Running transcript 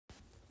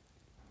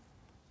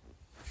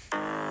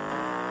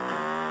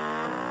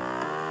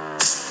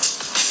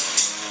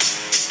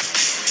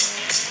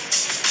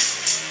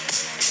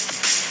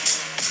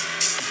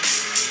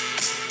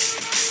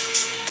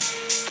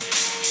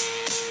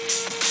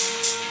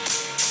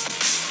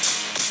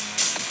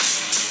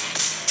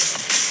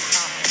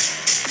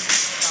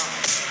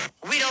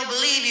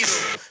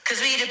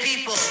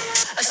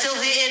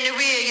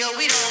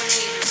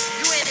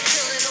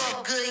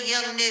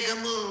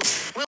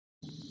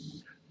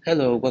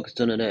Hello, welcome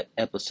to another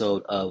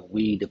episode of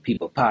We the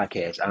People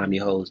podcast. I'm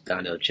your host,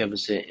 Donnell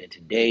Jefferson, and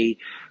today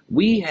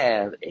we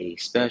have a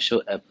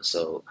special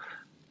episode.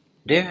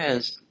 There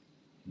has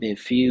been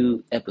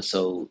few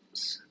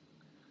episodes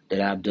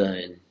that I've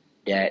done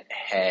that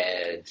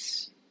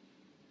has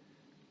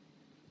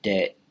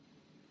that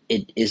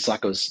it's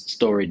like a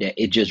story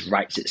that it just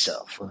writes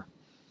itself.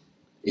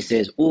 It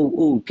says,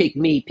 ooh, pick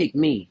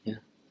me,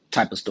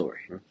 type of story.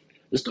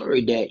 The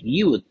story that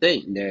you would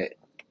think that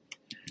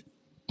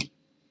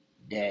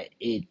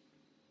it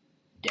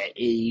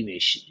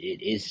it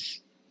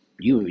is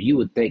you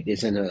would think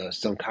it's in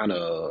some kind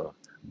of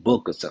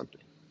book or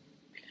something.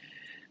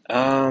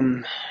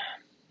 Um,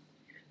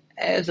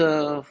 as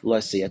of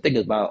let's see, I think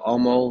it's about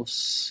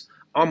almost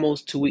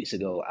 2 weeks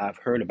ago. I've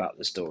heard about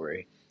the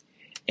story,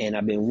 and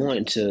I've been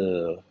wanting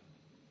to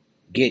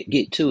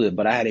get to it,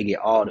 but I had to get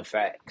all the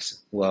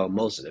facts. Well,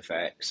 most of the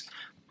facts,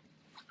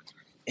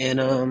 and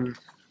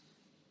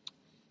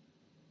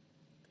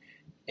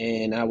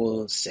and I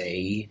will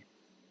say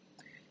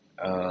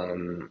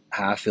how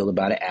I feel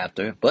about it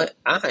after. But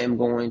I am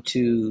going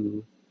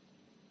to,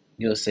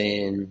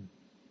 saying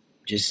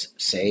just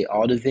say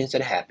all the events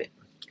that happened.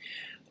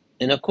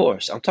 And of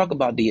course, I'm talking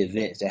about the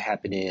events that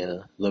happened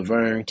in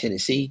Laverne,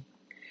 Tennessee.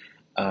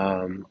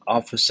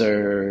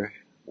 Officer,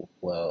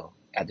 well,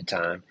 at the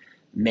time,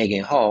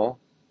 Megan Hall,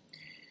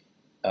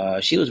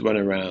 she was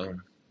running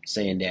around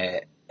saying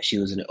that she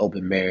was in an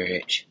open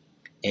marriage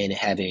and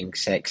having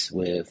sex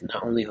with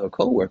not only her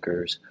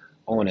coworkers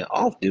on and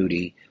off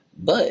duty,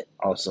 but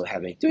also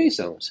having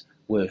threesomes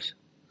with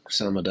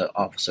some of the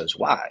officers'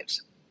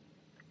 wives.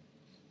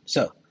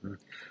 So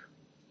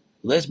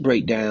let's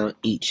break down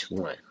each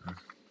one.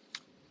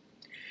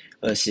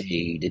 Let's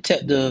see,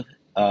 Detective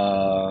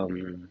Sanika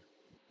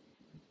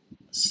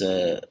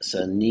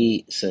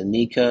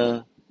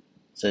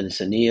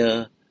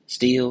Sania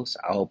Steels.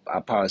 I hope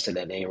I probably said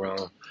that name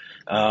wrong.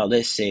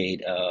 Let's say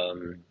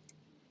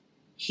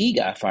he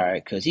got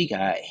fired because he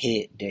got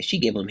hit. That she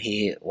gave him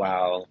head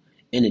while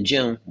in the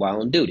gym while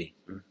on duty.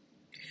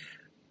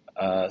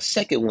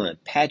 Second one,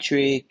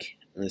 Patrick.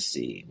 Let's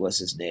see, what's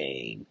his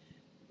name?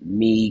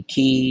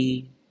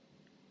 Miki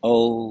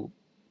O.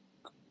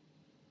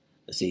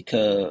 Let's see,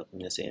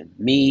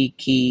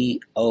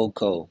 Miki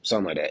Oko,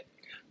 something like that.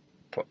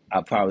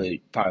 I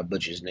probably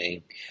butcher his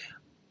name.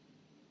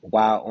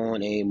 While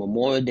on a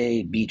Memorial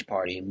Day beach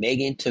party,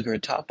 Maegan took her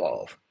top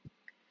off,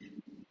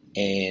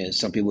 and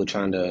some people were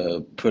trying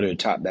to put her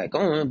top back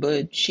on,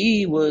 but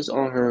she was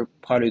on her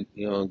party,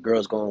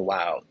 girls going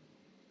wild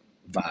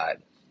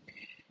vibe.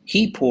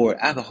 He poured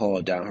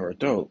alcohol down her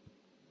throat,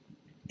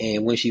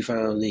 and when she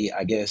finally,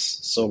 I guess,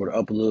 sobered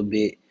up a little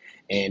bit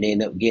and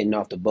ended up getting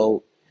off the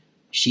boat,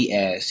 she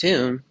asked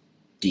him,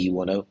 "Do you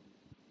want to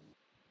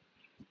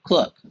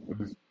cluck?"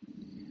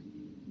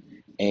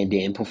 And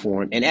then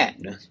perform an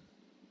act.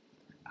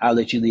 I'll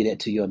let you leave that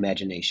to your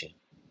imagination.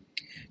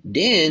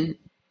 Then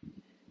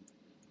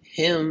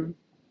him,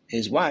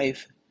 his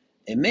wife,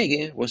 and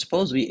Megan were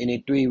supposed to be in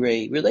a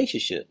three-way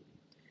relationship.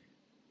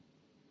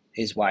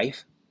 His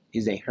wife,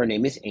 her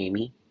name is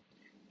Amy.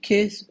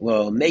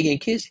 Megan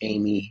kissed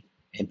Amy,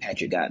 and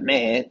Patrick got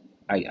mad.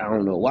 I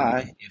don't know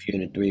why. If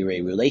you're in a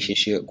three-way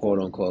relationship, quote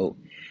unquote,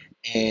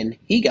 and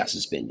he got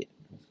suspended.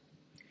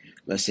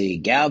 Let's see,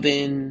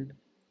 Galvin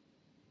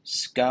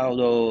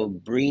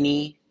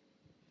Scalabrini.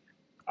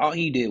 All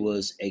he did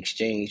was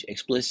exchange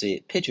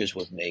explicit pictures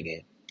with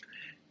Megan.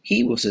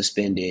 He was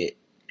suspended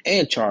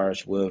and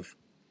charged with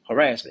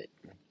harassment.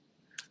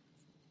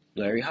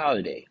 Larry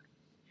Holiday,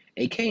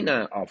 a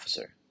K-9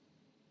 officer,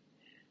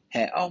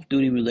 had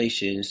off-duty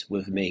relations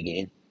with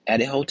Megan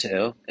at a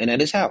hotel and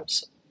at his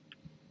house.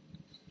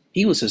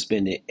 He was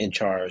suspended and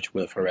charged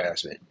with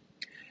harassment.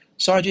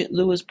 Sergeant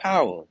Lewis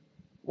Powell,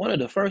 one of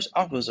the first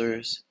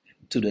officers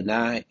to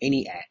deny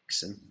any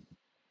acts.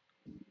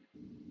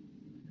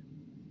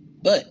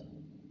 But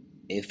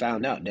it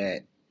found out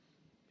that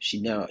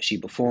she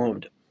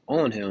performed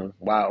on him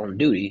while on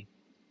duty,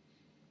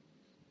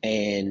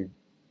 and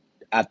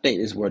I think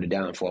this is where the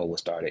downfall was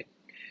started.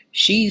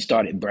 She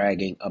started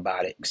bragging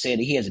about it, saying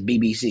that he has a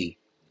BBC.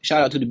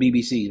 Shout out to the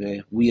BBC,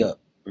 man. We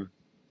up.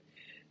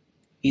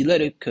 He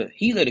later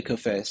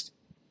confessed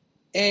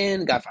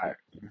and got fired.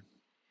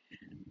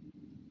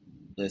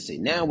 Let's see.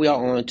 Now we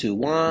are on to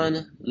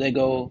Juan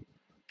Lego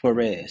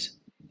Perez.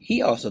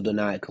 He also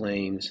denied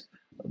claims,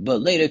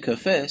 but later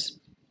confessed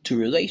to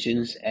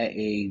relations at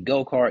a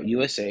go-kart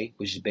USA,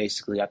 which is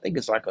basically, I think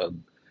it's like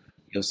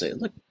you'll say,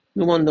 look,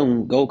 one of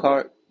them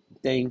go-kart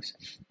things.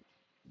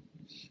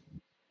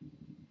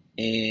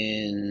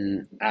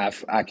 And I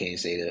can't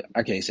say that.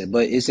 I can't say,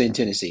 but it's in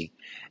Tennessee.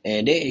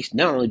 And they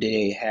not only did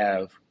they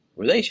have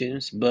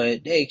relations,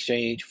 but they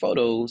exchanged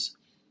photos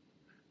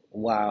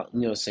while,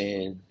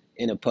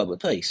 in a public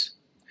place.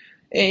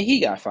 And he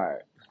got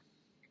fired.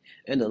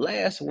 And the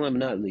last one but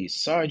not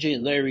least,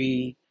 Sergeant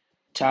Larry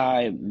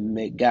Ty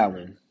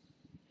McGowan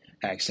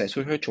had sex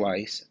with her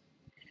twice,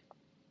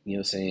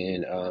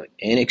 and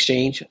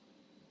exchanged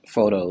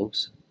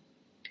photos.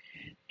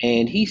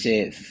 And he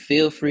said,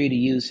 feel free to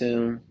use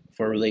him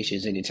for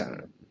relations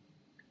anytime.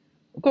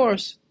 Of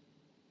course,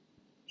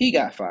 he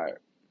got fired.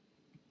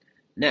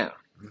 Now,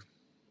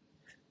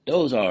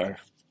 those are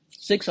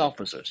 6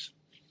 officers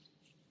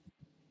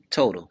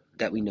total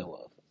that we know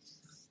of.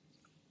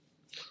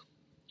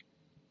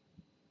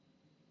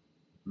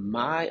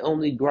 My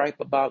only gripe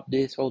about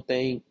this whole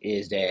thing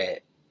is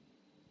that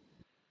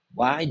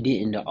why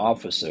didn't the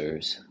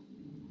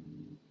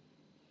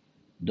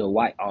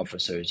white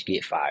officers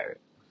get fired?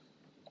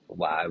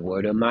 Why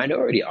were the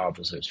minority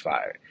officers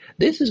fired?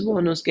 This is one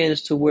of those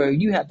scandals to where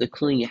you have to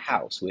clean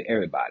house with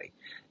everybody.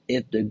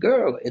 If the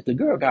girl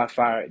got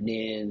fired,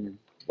 then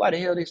why the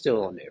hell they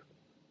still on there?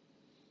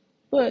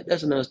 But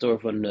that's another story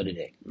for another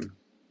day.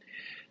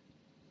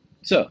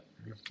 So,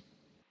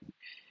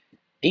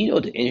 and you know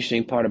what the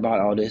interesting part about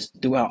all this?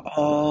 Throughout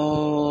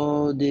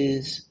all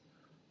this,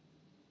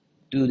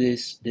 through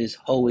this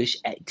hoish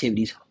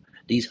activities,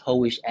 these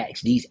hoish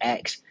acts, these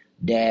acts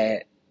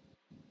that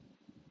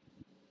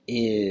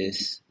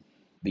is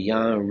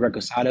beyond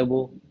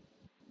reconcilable,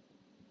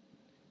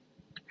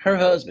 her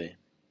husband,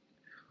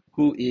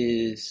 who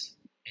is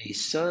a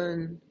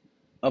son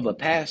of a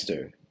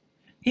pastor,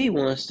 he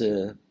wants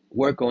to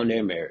work on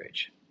their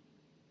marriage.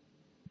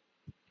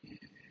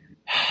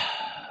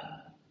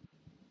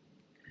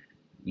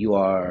 You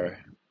are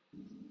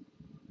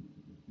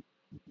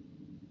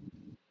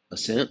a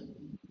simp,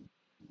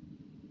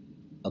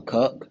 a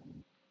cuck,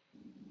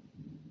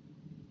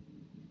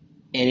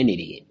 and an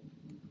idiot.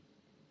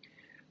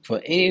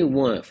 For any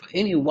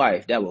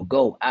wife that will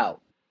go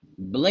out,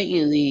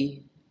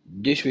 blatantly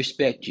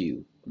disrespect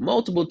you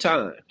multiple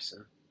times,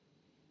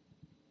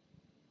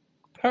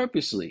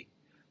 purposely,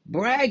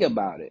 brag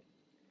about it.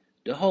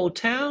 The whole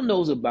town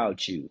knows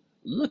about you.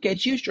 Look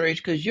at you strange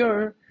because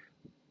you're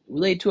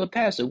related to a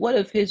pastor. What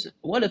if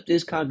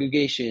this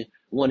congregation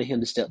wanted him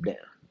to step down?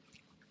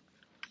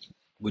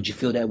 Would you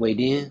feel that way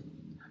then?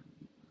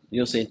 You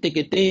know what I'm saying? Thick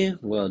and thin?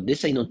 Well,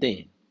 this ain't no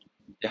thin.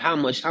 How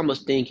much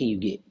thin can you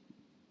get?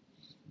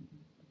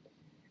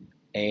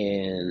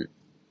 And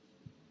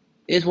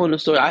it's one of the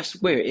stories, I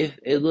swear, if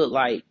it looked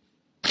like,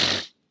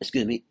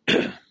 excuse me,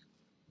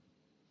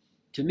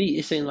 to me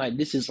it seemed like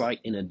this is like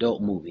an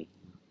adult movie.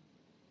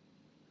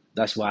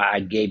 That's why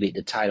I gave it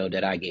the title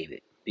that I gave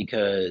it.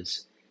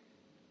 Because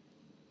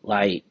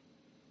like,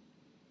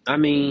 I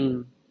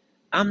mean,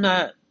 I'm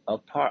not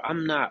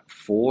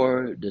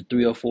for the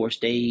 304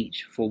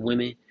 stage for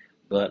women,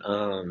 but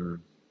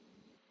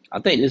I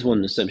think this is one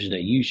of the exceptions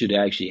that you should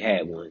have actually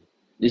had one.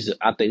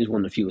 I think this is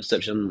one of the few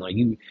exceptions. Like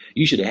you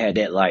should have had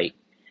that like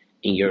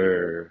in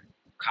your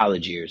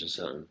college years or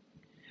something.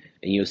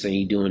 And you know what I'm saying,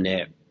 you doing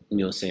that, you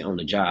know what I'm saying, on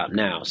the job.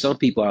 Now, some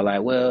people are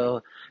like,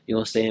 well, you know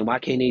what I'm saying, why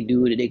can't they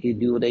do it? They can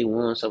do what they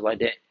want, stuff like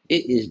that.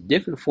 It is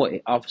different for an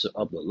officer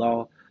of the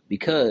law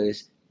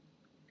because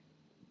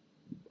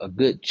a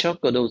good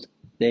chunk of those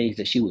things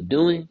that she was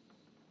doing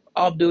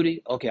off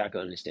duty, okay, I can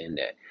understand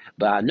that.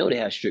 But I know they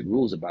have strict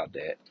rules about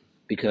that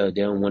because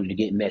they don't want it to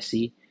get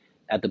messy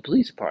at the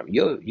police department.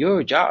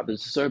 Your job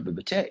is to serve and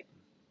protect.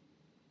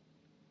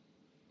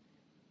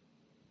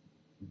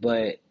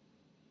 But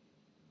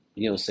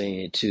you know what I'm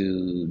saying,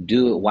 to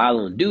do it while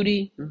on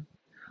duty,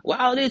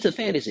 while it is a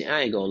fantasy,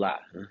 I ain't gonna lie.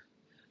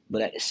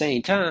 But at the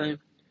same time,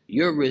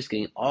 you're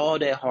risking all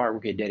that hard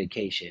work and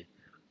dedication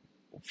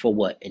for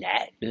what? An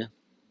act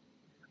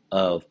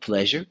of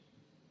pleasure?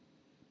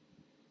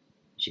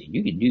 Shit,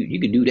 you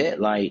could do that.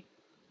 Like,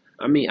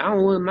 I mean, I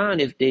wouldn't mind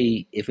if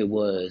it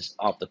was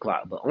off the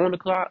clock, but on the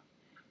clock,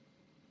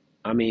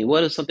 I mean,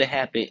 what if something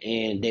happened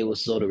and they were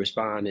slow to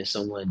respond and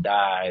someone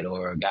died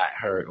or got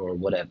hurt or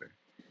whatever?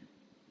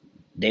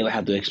 They would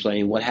have to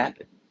explain what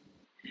happened.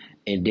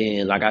 And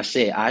then, like I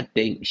said, I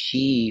think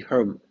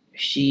her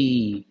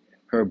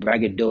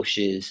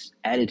braggadocious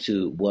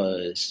attitude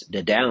was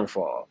the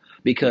downfall.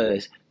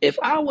 Because if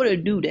I were to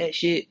do that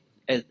shit,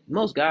 as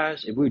most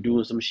guys, if we're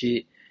doing some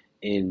shit,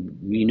 and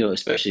you know,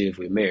 especially if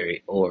we're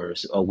married or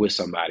with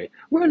somebody,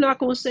 we're not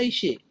gonna say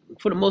shit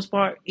for the most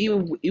part.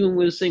 Even when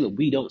we're single,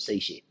 we don't say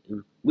shit.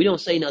 We don't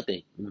say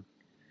nothing. You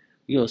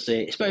know what I'm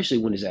saying? Especially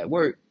when it's at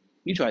work,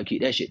 you try to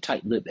keep that shit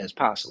tight lipped as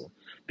possible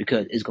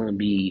because it's gonna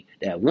be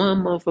that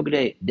one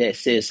motherfucker that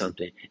says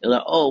something and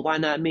like, oh, why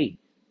not me?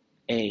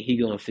 And he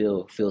gonna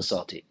feel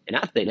salty. And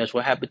I think that's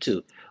what happened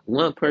too.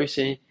 One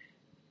person,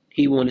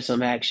 he wanted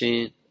some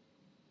action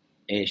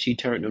and she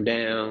turned him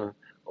down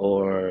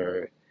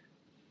or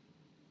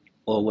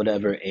or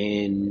whatever,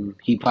 and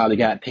he probably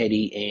got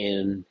petty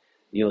and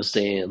you know what I'm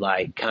saying,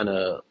 like kind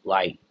of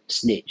like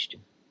snitched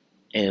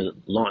and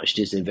launched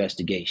this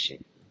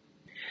investigation.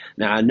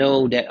 Now I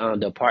know that the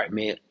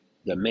department,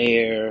 the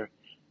mayor,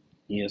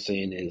 you know what I'm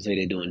saying, they say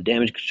they're doing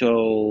damage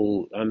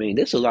control. I mean,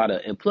 there's a lot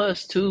of, and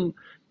plus too,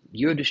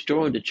 you're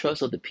destroying the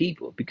trust of the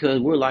people because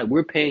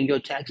we're paying your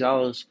tax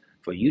dollars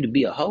for you to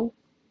be a hoe.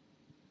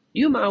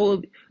 You might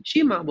well,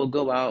 she might well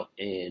go out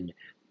and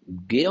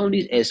get on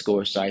these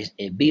escort sites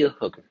and be a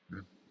hooker.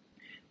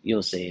 You know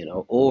what I'm saying?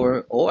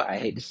 Or I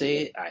hate to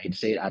say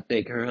it, I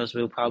think her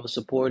husband will probably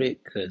support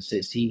it because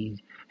since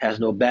he has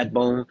no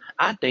backbone,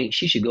 I think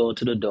she should go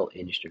into the adult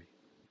industry.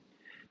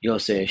 You know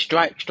what I'm saying?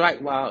 Strike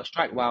while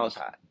it's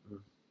hot.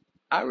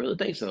 I really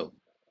think so.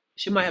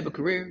 She might have a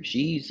career.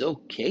 She's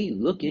okay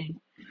looking.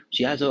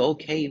 She has an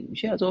okay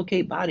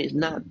body. It's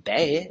not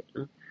bad.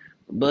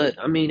 But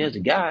I mean, as a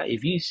guy,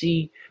 if you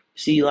see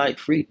like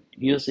free,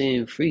 you know what I'm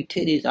saying, free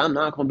titties, I'm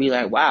not gonna be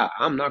like, wow,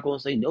 I'm not gonna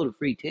say no to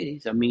free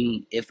titties. I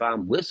mean, if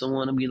I'm with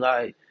someone, I'll be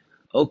like,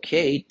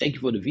 okay, thank you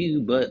for the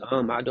view, but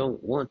I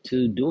don't want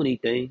to do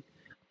anything.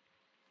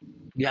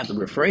 You have to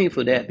refrain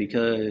for that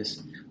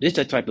because this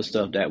the type of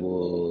stuff that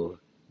will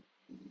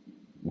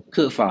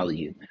could follow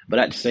you. But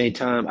at the same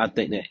time, I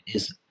think that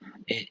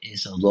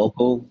it's a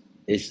local.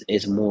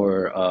 It's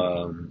more.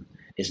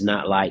 It's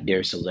not like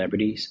they're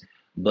celebrities.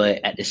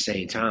 But at the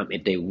same time,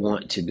 if they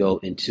want to go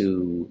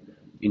into,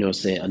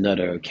 say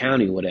another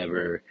county, or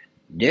whatever,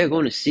 they're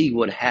going to see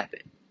what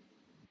happened.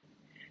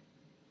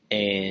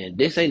 And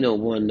this ain't no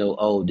one. No,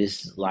 oh,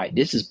 this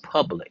is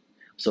public.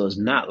 So it's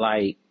not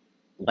like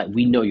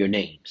we know your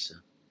names.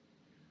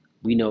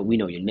 We know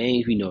your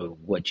names. We know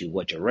what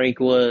your rank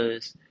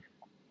was.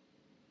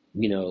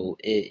 It'll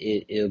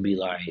be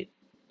like,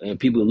 and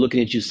people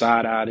looking at you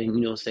side eyed, and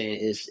what I'm saying,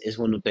 it's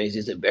one of the things.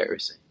 It's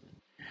embarrassing.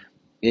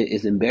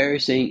 It's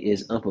embarrassing.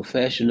 It's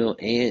unprofessional,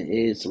 and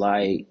it's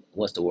like,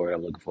 what's the word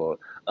I'm looking for?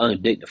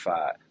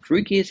 Undignified,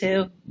 freaky as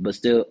hell, but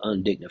still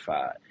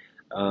undignified.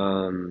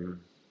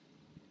 Um,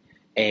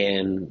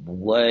 and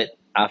what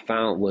I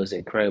found was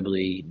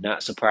incredibly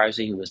not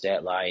surprising was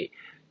that, like,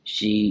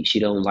 she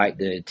don't like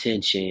the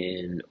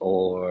attention,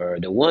 or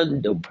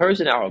the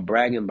person I was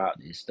bragging about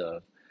this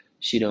stuff.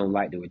 She don't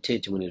like the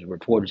attention when there's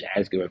reporters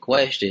asking her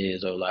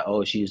questions, or like,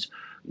 oh, she's,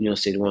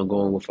 say the one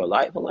going with her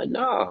life. I'm like,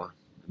 nah,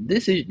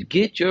 this is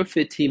get your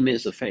 15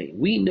 minutes of fame.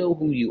 We know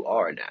who you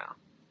are now.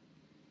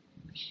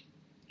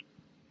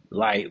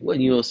 Like, what,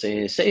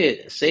 saying? Say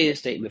a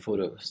statement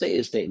say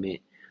a statement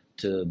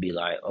to be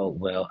like, oh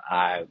well,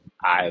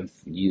 I've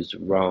used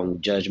wrong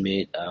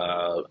judgment.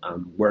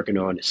 I'm working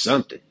on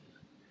something.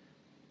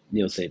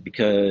 Saying,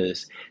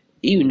 because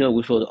even though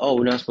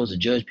we're not supposed to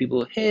judge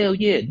people. Hell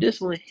yeah, this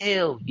one,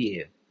 hell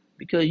yeah,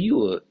 because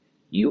you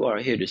are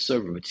here to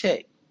serve and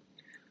protect,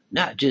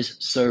 not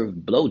just serve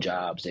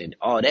blowjobs and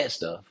all that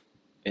stuff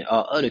and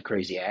all other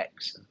crazy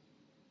acts.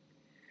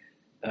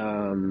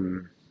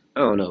 I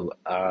don't know.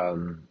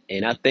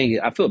 And I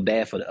feel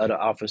bad for the other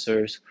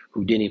officers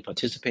who didn't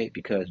participate,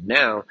 because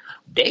now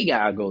they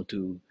gotta go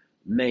through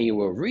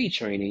manual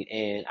retraining,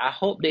 and I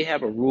hope they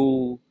have a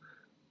rule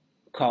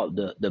called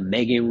the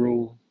Maegan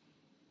rule,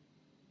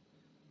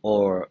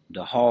 or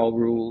the Hall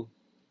rule.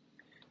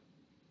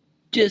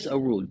 Just a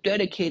rule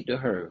dedicated to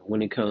her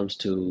when it comes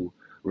to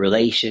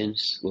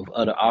relations with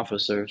other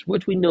officers,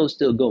 which we know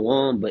still go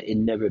on, but it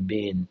never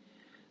been,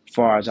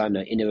 far as I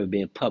know, it never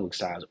been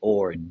publicized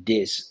or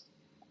this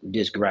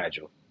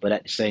gradual. But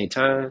at the same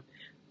time,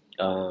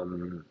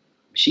 um,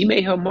 she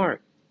made her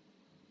mark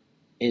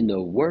in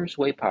the worst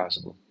way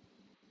possible.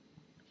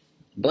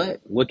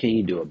 But what can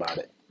you do about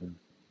it?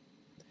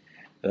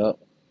 Well,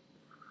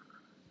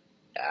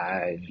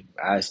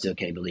 I still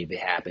can't believe it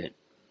happened.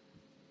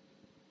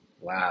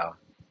 Wow,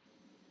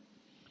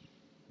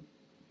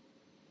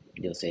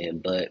 you know what I'm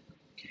saying? But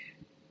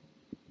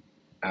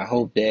I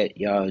hope that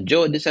y'all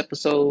enjoyed this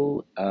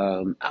episode.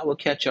 I will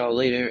catch y'all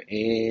later,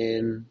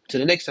 and to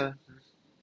the next time.